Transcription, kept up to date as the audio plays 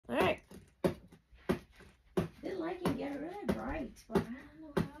they're really bright, but I don't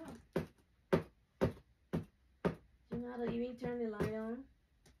know how. You know how to even turn the light on?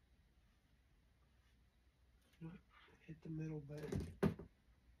 Hit the middle button.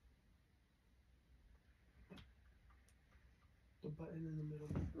 The button in the middle.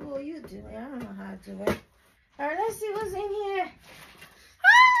 Oh, you do it. I don't know how to do it. All right, let's see what's in here.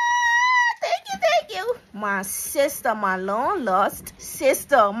 Thank you. My sister, my long lost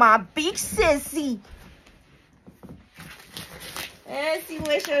sister, my big sissy. Let's see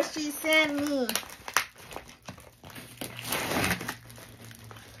what she sent me.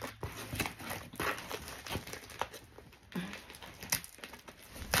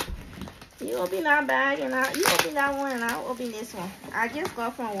 You open that bag and you open that one and I'll open this one. I just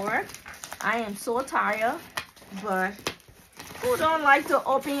got from work. I am so tired, but who don't like to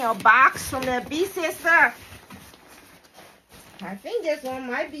open your box from the big sister? I think this one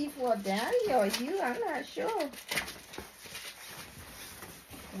might be for Daddy or you. I'm not sure.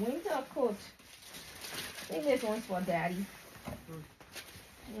 Winter coat. I think this one's for Daddy.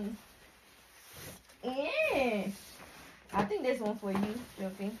 Yeah. I think this one for you,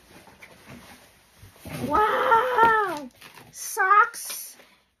 Joking. Wow. Socks.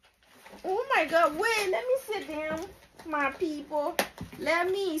 Oh my God. Wait, let me sit down, my people. Let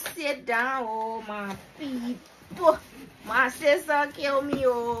me sit down, oh my people. My sister killed me,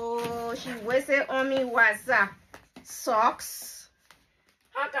 oh. She wasted on me WhatsApp. Socks.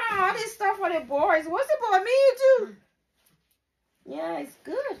 How come all this stuff for the boys? What's it for me too? Yeah, it's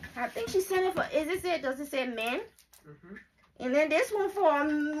good. I think she sent it for, does it say men? And then this one for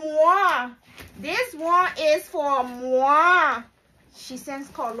moi. This one is for moi. She sends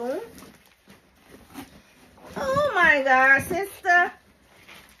cologne. Oh my God, sister.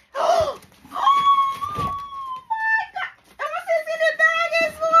 Oh my God. And what's this in the bag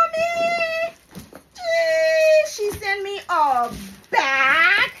is for me? Gee, she sent me a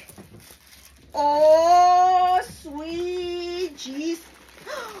bag. Oh, sweet jeez.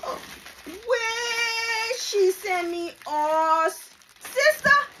 Wait, she sent me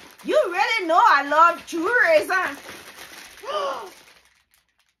sister, you really know I love jewelry, huh?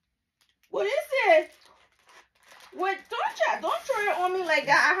 What is it? Wait, don't throw it on me like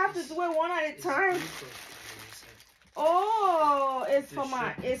that. I have to do it one at a time. Oh, it's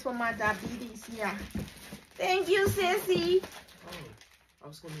for my diabetes, yeah. Thank you, sissy. Oh, I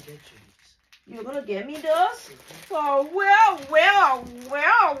was gonna get you these. You're gonna get me those? Oh, well,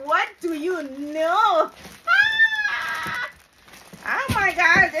 what do you know? Oh my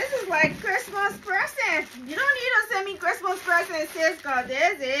God, this is like Christmas present. You don't need to send me Christmas present, sis, because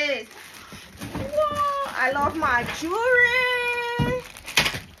this is. Whoa, I love my jewelry.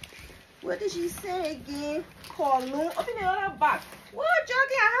 What did she say again? Cologne. Open the other box. Whoa,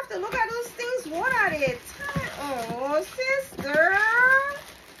 Juggy, I have to look at those things one at a time. Oh, sister.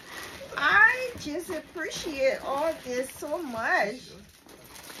 I just appreciate all this so much.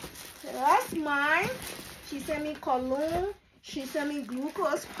 That's mine. She sent me cologne. She sent me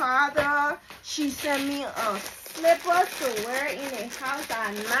glucose powder. She sent me a slipper to wear in the house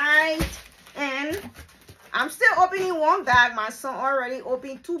at night. And I'm still opening one bag. My son already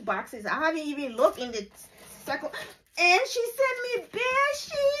opened 2 boxes. I haven't even looked in the second. And she sent me bed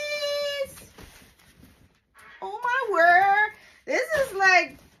sheets. Oh my word. This is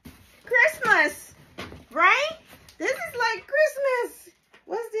like Christmas, right? This is like Christmas.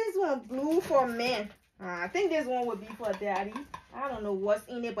 What's this one? Blue for men. I think this one would be for Daddy. I don't know what's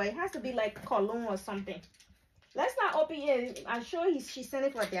in it, but it has to be like cologne or something. Let's not open it. I'm sure she sent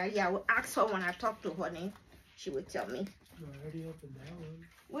it for Daddy. I will ask her when I talk to her name. She will tell me. No, I already opened that one.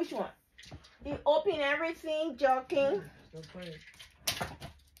 Which one? You open everything, Joking. No point.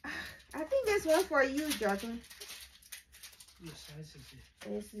 I think this one for you, Joking. What size is it?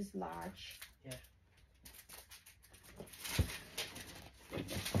 This is large. Yeah.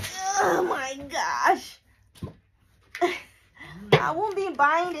 Oh my gosh. I won't be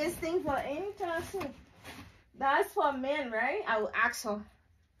buying this thing for any time soon. That's for men, right? I will ask her.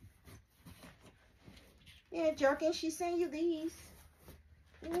 Yeah, Joking, she sent you these.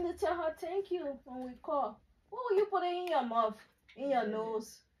 You need to tell her thank you when we call. What will you put it in your mouth? In your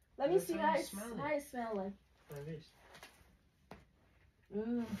nose? Let me see how it smells like. Like this.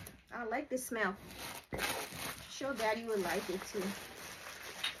 I like the smell. Sure Daddy would like it too.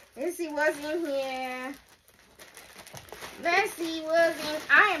 Let's see what's in here. Let's see what's in.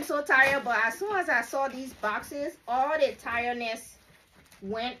 I am so tired, but as soon as I saw these boxes, all the tiredness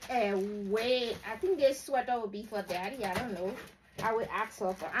went away. I think this sweater will be for Daddy. I don't know. I will ask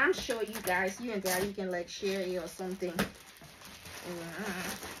her for. I'm sure you guys, you and Daddy can like share it or something.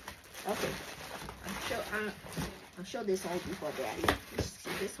 Okay. I'm sure I'm sure this one will be for daddy. Let's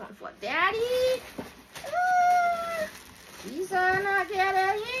see this one for daddy. These are not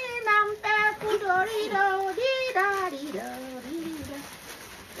getting in. I'm back.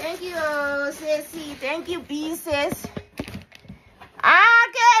 Thank you, Sissy. Thank you, B sis.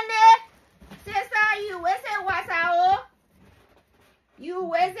 Sister, you wish it was a you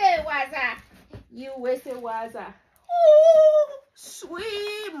wish it was a you wish it was a oh,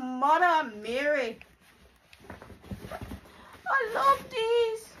 sweet Mother Mary. I love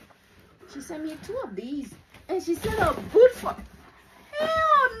these. She sent me 2 of these. And she said a boot for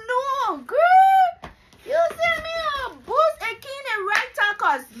hell no, girl. You sent me a boot and key in right time,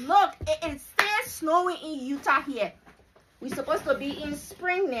 cause look, it stays snowing in Utah here. We're supposed to be in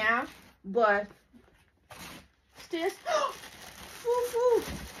spring now, but still foo-foo.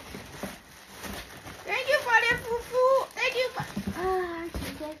 Thank you for the foo-foo. Thank you for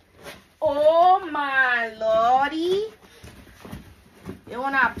oh my lordy. You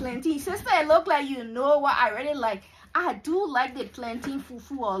want a plantain? Sister, it look like you know what I really like. I do like the plantain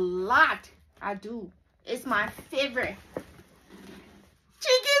fufu a lot. I do. It's my favorite.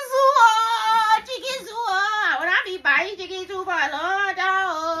 Chicken soup! Chicken soup! I wanna be buying chicken soup for a long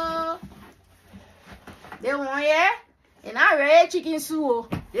time. They want, yeah? And I read chicken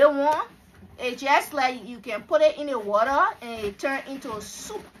soup. They want. It's just like you can put it in the water and it turn into a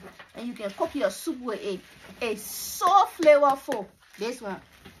soup. And you can cook your soup with it. It's so flavorful. This one.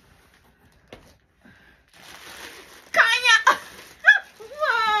 Kanya!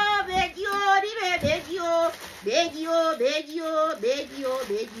 Whoa, beg you,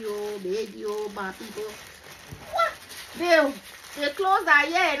 my people. What? They clothes are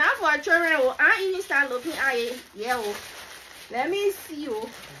here, not for children. I even start looking at it. Yeah, let me see you.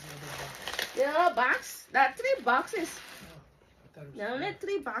 There are boxes. There are 3 boxes. There are only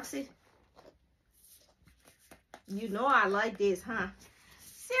 3 boxes. You know I like this, huh?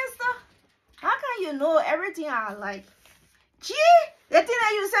 Sister, how can you know everything I like? Gee, the thing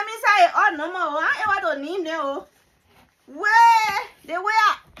that you sent me say, oh, no more. I ain't want to name them. Oh. Where? They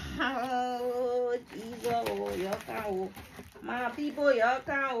were. Oh, Jesus. Oh, y'all can. Oh. My people, y'all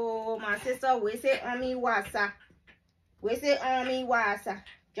can. Oh, my sister, we say on me, wasa. We say on me, wasa.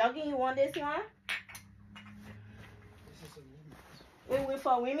 Jogging, you want this one? Wait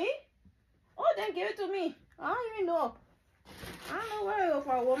for women? Oh, then give it to me. I don't even know. I don't know where you're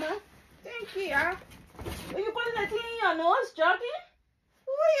for a woman. Thank you, y'all. Are you putting that thing in your nose, jogging?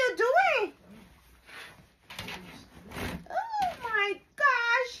 What are you doing? Oh my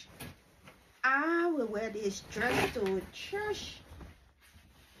gosh. I will wear this dress to church.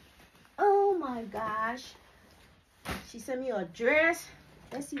 Oh my gosh. She sent me a dress.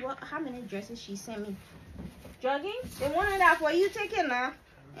 Let's see how many dresses she sent me. Jogging? They wanted that for you. Take it now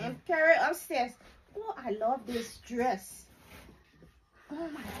and carry it upstairs. Oh, I love this dress. Oh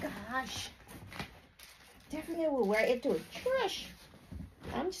my gosh. Definitely will wear it to church.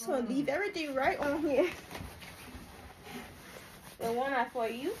 I'm just going to leave everything right on here. The one I for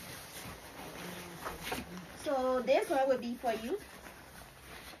you. So this one will be for you.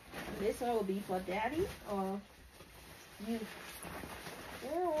 This one will be for daddy or you.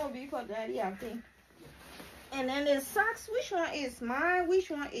 This one will be for daddy, I think. And then the socks, which one is mine? Which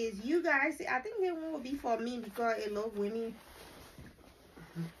one is you guys? I think that one will be for me because I love women.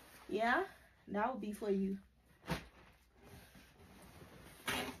 Yeah, that will be for you.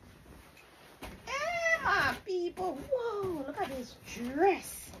 And my people, whoa, look at this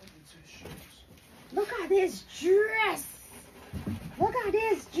dress. Look at this dress. Look at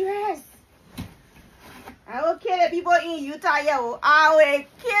this dress. I will kill the people in Utah, yo. I will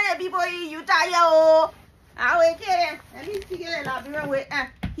kill the people in Utah, yo. I will kill him. Let me speak in the Liberian way.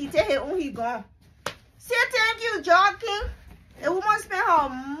 He take his own, he gone. Say thank you, John King. The woman spent her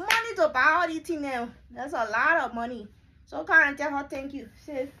money to buy all these things now. That's a lot of money. So come and tell her thank you.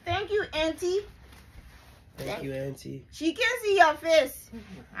 Say thank you, Auntie. Thank you, Auntie. She can see your face.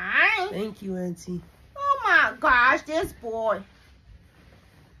 Alright. Thank you, Auntie. Oh my gosh, this boy.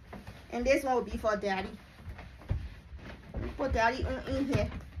 And this one will be for daddy. Put daddy in here.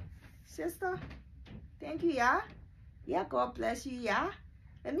 Sister, thank you, yeah? Yeah, God bless you, yeah?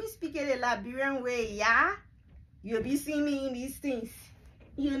 Let me speak it the Liberian way, yeah? You'll be seeing me in these things.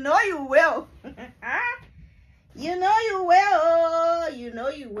 You know you will. You know you will. You know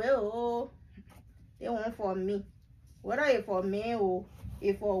you will. They want for me. Whether it's for me or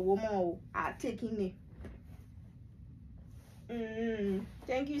it's for a woman, I'm taking it.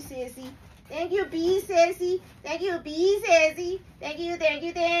 Thank you, Sassy. Thank you, B, Sassy. Thank you, B, Sassy. Thank you, thank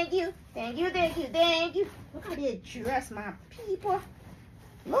you, thank you. Thank you, thank you, thank you. Look at this dress, my people.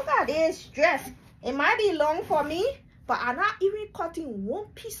 Look at this dress. It might be long for me, but I'm not even cutting one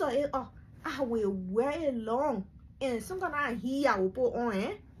piece of it off. I will wear it long. And sometimes here I will put on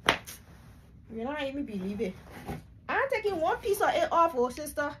it. You don't even believe it. I'm taking one piece of it off, oh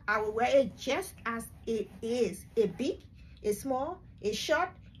sister. I will wear it just as it is. It big, it's small, it's short,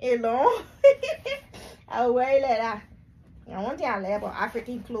 it's long. I will wear it like that. And one thing I like about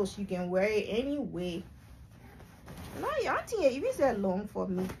African clothes, you can wear it anyway. No, y'all think it even said long for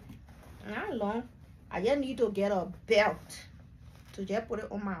me. Not long. I just need to get a belt to just put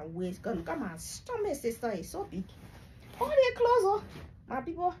it on my waist. Cause look at my stomach, sister. It's so big. All their clothes, oh. My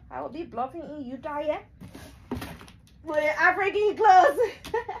people, I will be bluffing in Utah yet. For the African clothes.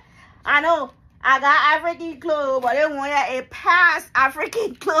 I know. I got African clothes, but they want a past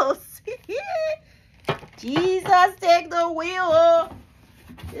African clothes. Jesus, take the wheel, oh.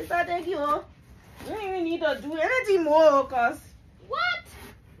 Sister, thank you, oh. You don't even need to do anything more, cause what?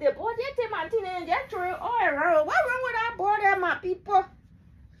 The boy just take my thing and just throw it all around. What wrong with that boy there, my people?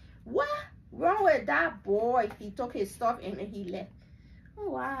 What wrong with that boy? He took his stuff and then he left. Oh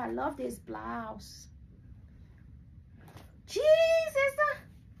wow, I love this blouse. Gee, sister.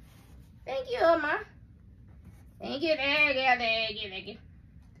 Thank you, ma. Thank you, thank you.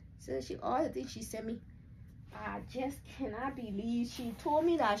 So she all the things she sent me. I just cannot believe she told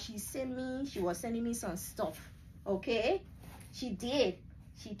me that she was sending me some stuff. Okay? She did.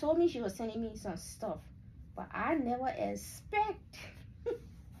 She told me she was sending me some stuff. But I never expect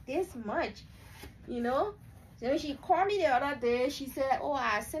this much. You know? So she called me the other day. She said, oh,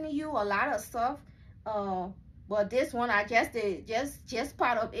 I sent you a lot of stuff. But this one I just did just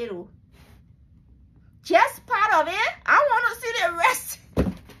part of it. Just part of it. I want to see the rest.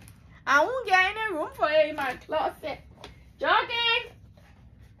 I won't get any room for it in my closet. Joking.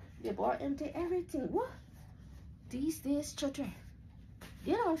 They bought empty everything. What? These days children,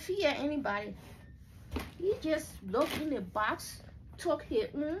 they don't fear anybody. He just looked in the box, took his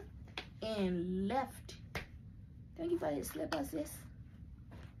own, and left. Thank you for the slippers, sis.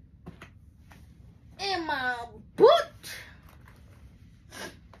 And my boot.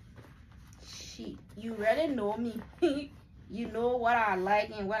 Shit, you already know me. You know what I like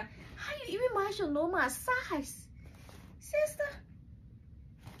and what. How you even manage to know my size? Sister,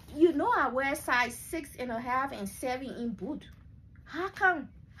 you know I wear size 6.5 and 7 in boot. How come?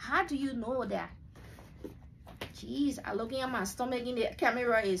 How do you know that? Jeez, I'm looking at my stomach in the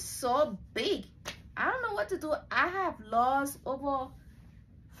camera. It's so big. I don't know what to do. I have lost over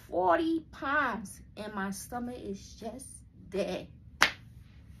 40 pounds and my stomach is just there.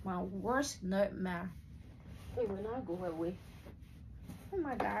 My worst nightmare. It will not go away. Oh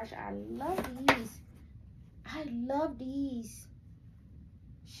my gosh, I love these. I love these.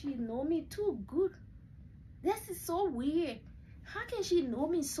 She know me too good. This is so weird. How can she know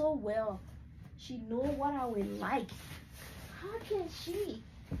me so well? She know what I would like. How can she?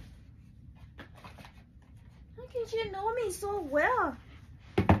 How can she know me so well?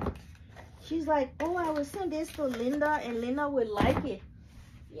 She's like, oh, I will send this to Linda and Linda will like it.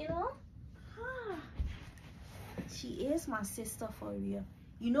 You know? She is my sister for real.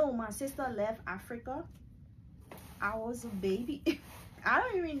 You know, my sister left Africa. I was a baby. I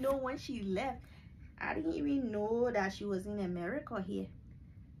don't even know when she left. I didn't even know that she was in America here.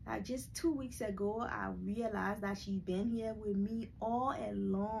 Like just 2 weeks ago, I realized that she's been here with me all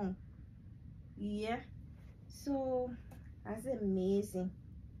along. Yeah. So, that's amazing.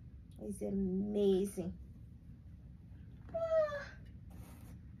 It's amazing.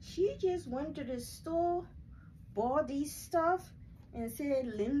 She just went to the store, bought these stuff, and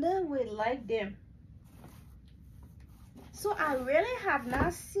said Linda would like them. So I really have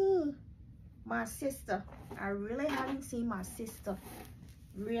not seen my sister. I really haven't seen my sister,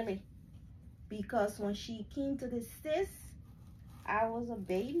 really, because when she came to the States, I was a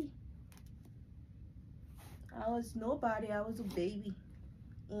baby. I was nobody. I was a baby,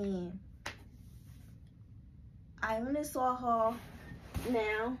 and I only saw her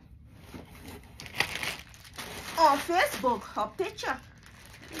now on Facebook. Her picture.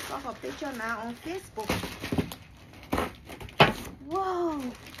 I saw her picture now on Facebook. Whoa,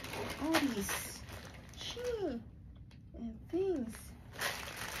 all these chains and things.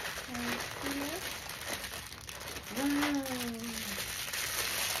 Wow.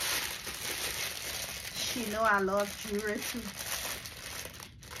 She know I love jewelry too.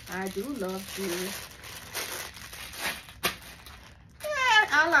 I do love jewelry.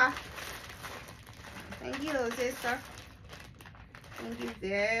 Yeah, Allah. Thank you, sister. Thank you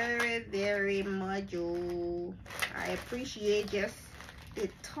very, very much. Oh, I appreciate just the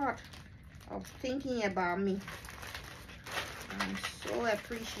thought of thinking about me. I'm so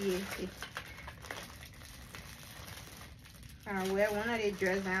appreciative. I wear one of the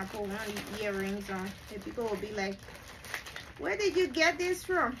dresses and I put one of the earrings on. And people will be like, where did you get this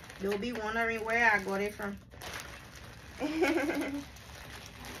from? They'll be wondering where I got it from.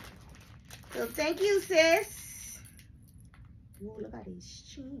 So thank you, sis. Ooh, look at his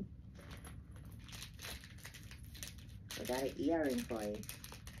chin. I got an earring for it.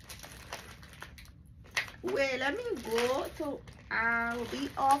 Wait, let me go to, I'll be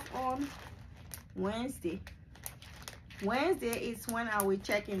off on Wednesday. Wednesday is when I will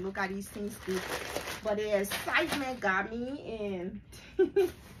check and look at these things too. But the excitement got me and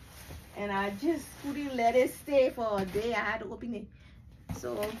and I just couldn't let it stay for a day. I had to open it.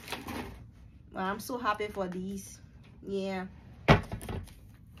 So well, I'm so happy for these. Yeah.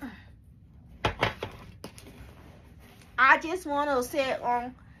 I just want to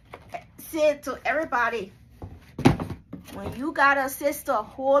say to everybody, when you got a sister,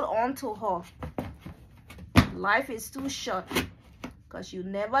 hold on to her. Life is too short, because you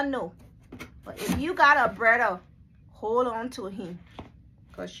never know. But if you got a brother, hold on to him,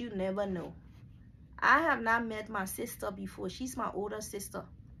 because you never know. I have not met my sister before. She's my older sister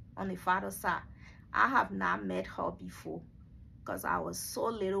on the father's side. I have not met her before, because I was so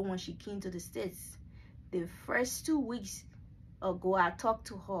little when she came to the States. The first 2 weeks ago, I talked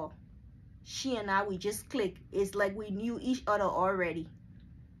to her. She and I, we just clicked. It's like we knew each other already.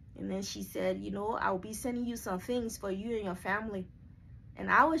 And then she said, you know, I'll be sending you some things for you and your family.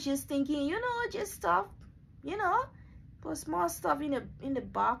 And I was just thinking, you know, just stuff, you know, put small stuff in the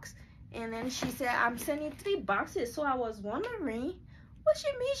box. And then she said, I'm sending 3 boxes. So I was wondering, what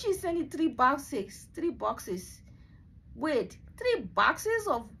she mean she's sending 3 boxes? 3 boxes. Wait, 3 boxes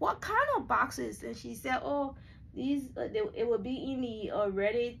of what kind of boxes? And she said, oh, these it will be in the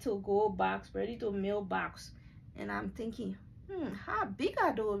ready to go box, ready to mail box. And I'm thinking, how big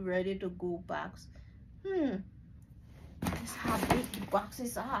are those ready to go box? That's how big the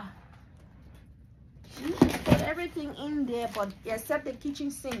boxes are. She put everything in there, but except the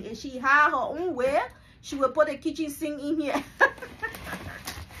kitchen sink. If she had her own way, she would put the kitchen sink in here.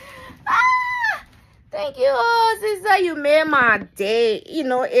 Thank you, sister. You made my day. You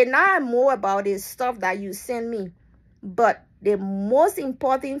know, it's not more about the stuff that you send me, but the most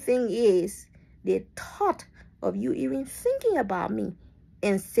important thing is the thought of you even thinking about me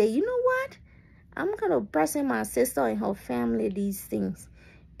and say, you know what? I'm going to present my sister and her family these things.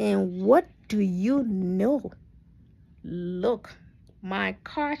 And what do you know? Look, my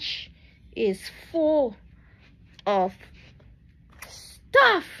couch is full of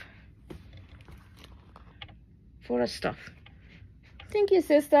stuff. Full of stuff. Thank you,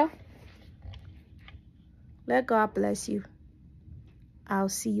 sister. Let God bless you. I'll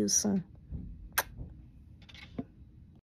see you soon.